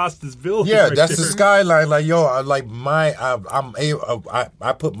 that's Ross's building. Yeah, right that's there. the skyline. Like I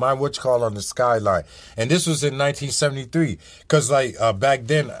put my on the skyline, and this was in 1973. Because back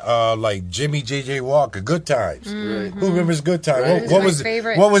then, like Jimmy J.J. Walker, Good Times. Right. Who remembers Good Times? Right. What My was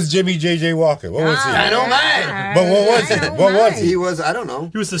favorite. What was Jimmy J.J. Walker? What was he? Dynamite. But what was he? What was he? He was, I don't know.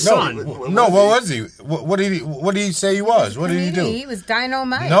 He was the No, son. what was he? What did he say he was? What did he do? He was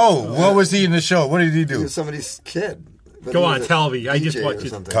Dynamite. No, what was he in the show? What did he He do? was somebody's kid. But Go he on, was a tell me. I just DJ watched or it.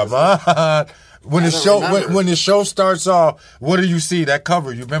 something. Come on. When the don't show remember. when the show starts off, what do you see? That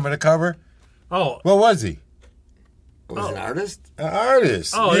cover. You remember the cover? Oh, What was he? Was he an artist? An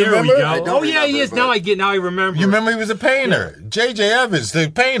artist. oh, You there remember? we I go. don't Oh, yeah, he remember, is. but- Now I remember. You remember he was a painter. J.J. Evans, the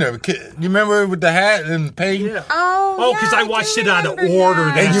painter. You remember with the hat and painting? Yeah. Oh, because yeah, I watched it out of remember order.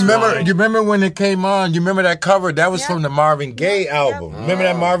 that. And That's you remember, why. you remember when it came on? You remember that cover? That was Yeah. from the Marvin Gaye album. Remember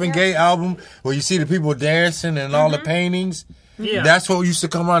that Marvin Gaye album where you see the people dancing and all the paintings? Yeah. That's what used to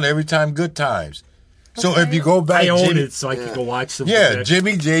come on every time. Good Times. So if you go back, I own Jimmy, it, so I could go watch some. yeah,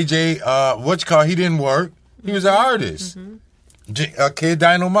 Jimmy J.J. He didn't work. He was an artist. Kid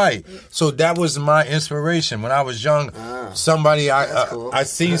Dynamite. So that was my inspiration when I was young. Somebody cool. I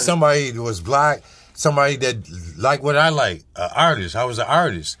seen somebody that was black, somebody that liked what I like, an artist. I was an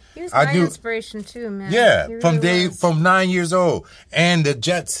artist. He was I my do. inspiration too, man. Yeah, He really was. from 9 years old, and the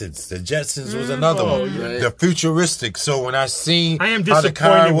Jetsons. The Jetsons was another Oh, one. yeah. The futuristic. So when I seen I am how the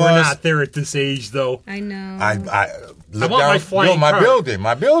car disappointed we're was, not there at this age, though. I know. I look want my down. flying my car. building.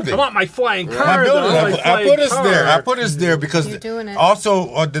 I want my flying car. My building. though. I put us there. I put us there because You're doing it.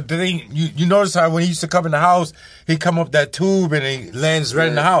 also the thing you notice how when he used to come in the house, he come up that tube and he lands right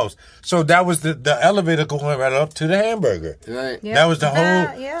in the house. So that was the elevator going right up to the hamburger. Right. Yeah. That was the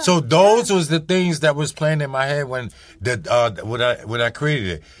whole. Yeah. So those was the things that was playing in my head when I created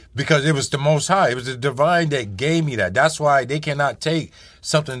it, because it was the Most High. It was the divine that gave me that. That's why they cannot take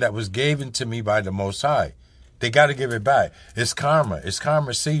something that was given to me by the Most High. They got to give it back. It's karma. It's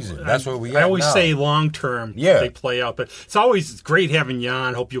karma season. That's where we. I at always now. say long term. Yeah. They play out, but it's always great having you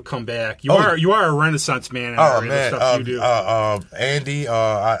on. Hope you'll come back. You Oh. are a Renaissance man. In Oh area, the man, stuff you do. Andy,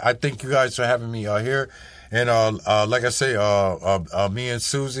 I thank you guys for having me here, and like I say, me and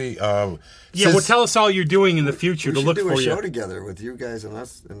Susie. Well, tell us all you're doing in the future We to should look do for a show you. together with you guys and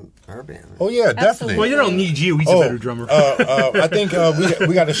us and our band. Oh yeah, definitely. Well, you don't need you. He's a better drummer. I think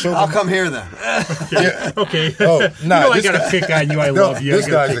we got a show. I'll come here then. Yeah. Okay. Oh, nah, I this got to guy- pick on you. I No, love you. this I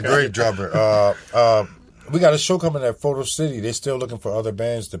gotta guy's a pick on great drummer. We got a show coming at Photo City. They're still looking for other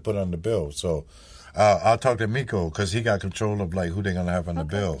bands to put on the bill. So I'll talk to Miko because he got control of like who they're gonna have on the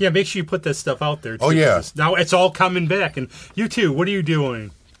bill. Yeah, make sure you put that stuff out there. Too, Oh, yeah. 'cause now it's all coming back. And you too. What are you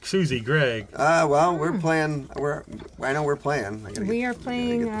doing, Susie, Greg? Well, we're playing. I know we're playing. I gotta We get- are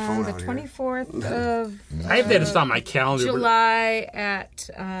playing get the phone on the out here. 24th of I have that on my calendar. but- July at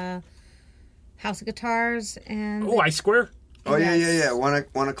House of Guitars and Oh, I square. Oh yeah. Yes.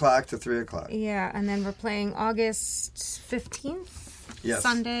 1 o'clock to 3 o'clock. yeah, and then we're playing August 15th, Yes.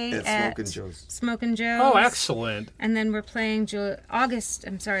 Sunday at at Smokin' Joe's. Smokin' Joe's. Oh, excellent. And then we're playing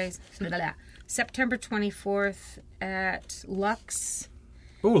September 24th at Lux.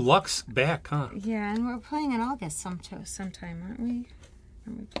 Ooh, Lux back, huh? Yeah, and we're playing in August sometime, aren't we?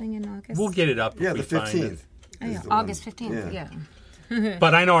 Are we playing in August? We'll get it up. Yeah, if we the find it. 15th. Oh, yeah, is the one. August 15th, Yeah. yeah.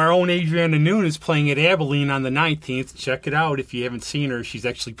 But I know our own Adriana Noon is playing at Abilene on the 19th. Check it out if you haven't seen her. She's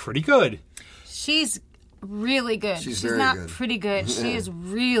actually pretty good. She's really good. She's She's very not good. pretty good. She is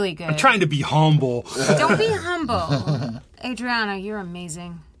really good. I'm trying to be humble. Don't be humble. Adriana, you're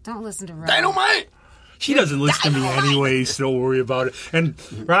amazing. Don't listen to Rob. Dynamite! She doesn't listen to me anyways, so don't worry about it. And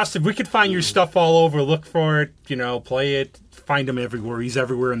Ross, if we could find your stuff all over, look for it, play it, find him everywhere. He's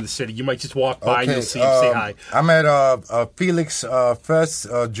everywhere in the city. You might just walk by and you'll see him, say hi. I'm at Felix Fest,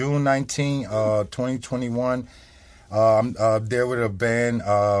 June 19, 2021. I'm there with a band.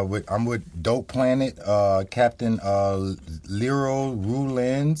 I'm with Dope Planet, Captain Lero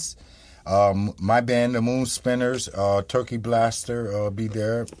Rulens, My band, the Moon Spinners, Turkey Blaster, be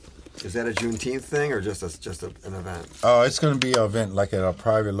there. Is that a Juneteenth thing or just an event? It's going to be an event like at a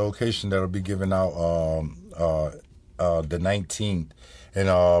private location that'll be given out the 19th. And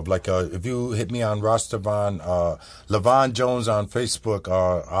if you hit me on Rastavan, Levon Jones on Facebook,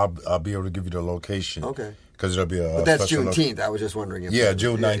 I'll be able to give you the location. Okay. Because it'll be a. But that's Juneteenth. I was just wondering if. Yeah,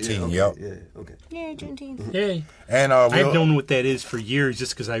 June 19th. Yeah, okay, Yep. Yeah. Okay. Yeah, Juneteenth. Yay. And I've known what that is for years,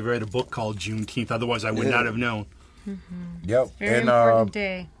 just because I read a book called Juneteenth. Otherwise, I would not have known. Yep. Very and important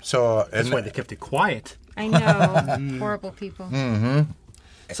day. So That's why they kept it quiet. I know. Horrible people.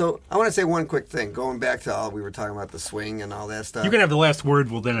 So I want to say one quick thing. Going back to we were talking about the swing and all that stuff. You can have the last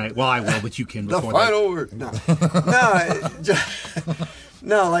word. Well, then I will, but you can. the Before final word. No,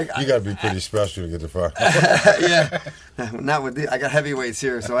 no, like you got to be pretty special to get the fire. yeah, not with I got heavyweights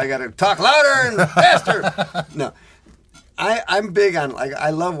here, so I got to talk louder and faster. No, I'm big on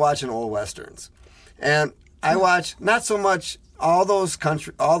I love watching old westerns, and I watch not so much all those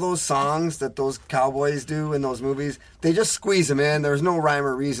songs that those cowboys do in those movies. They just squeeze them in. There's no rhyme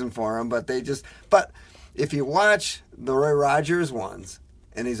or reason for them, but But if you watch the Roy Rogers ones,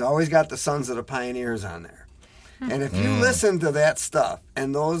 and he's always got the Sons of the Pioneers on there. And if you listen to that stuff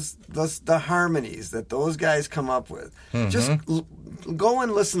and the harmonies that those guys come up with, just go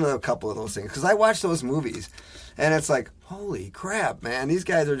and listen to a couple of those things. Because I watch those movies, and it's like, holy crap, man! These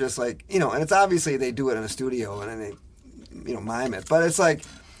guys are just like, and it's obviously they do it in a studio and they, mime it. But it's like,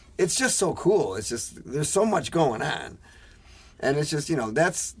 it's just so cool. It's just there's so much going on, and it's just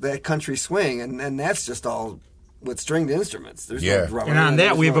that's that country swing, and that's just all with stringed instruments. There's no drummer. And on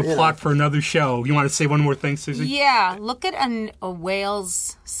that, we have a plot for another show. You want to say one more thing, Susie? Yeah, look at a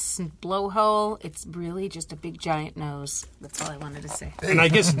whale's blowhole. It's really just a big giant nose. That's all I wanted to say. And I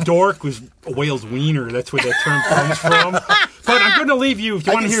guess dork was a whale's wiener. That's where that term comes from. But I'm going to leave you. If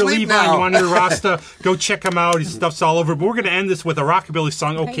you want to hear Levi and you want to hear Rasta, go check him out. His stuff's all over. But we're going to end this with a rockabilly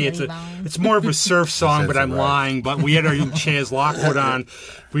song. Okay, it's more of a surf song, but I'm lying. But we had our Chaz Lockwood on.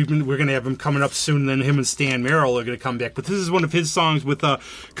 We're going to have him coming up soon, and then him and Stan Merrill are going to come back. But this is one of his songs with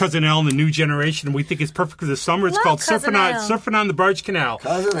Cousin Al and the New Generation, and we think it's perfect for the summer. It's called Surfing on the Barge Canal.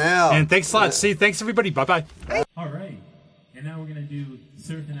 Cousin Al. And thanks a lot. See, thanks everybody. Bye-bye. All right. And now we're going to do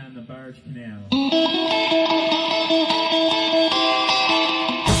Surfing on the Barge Canal.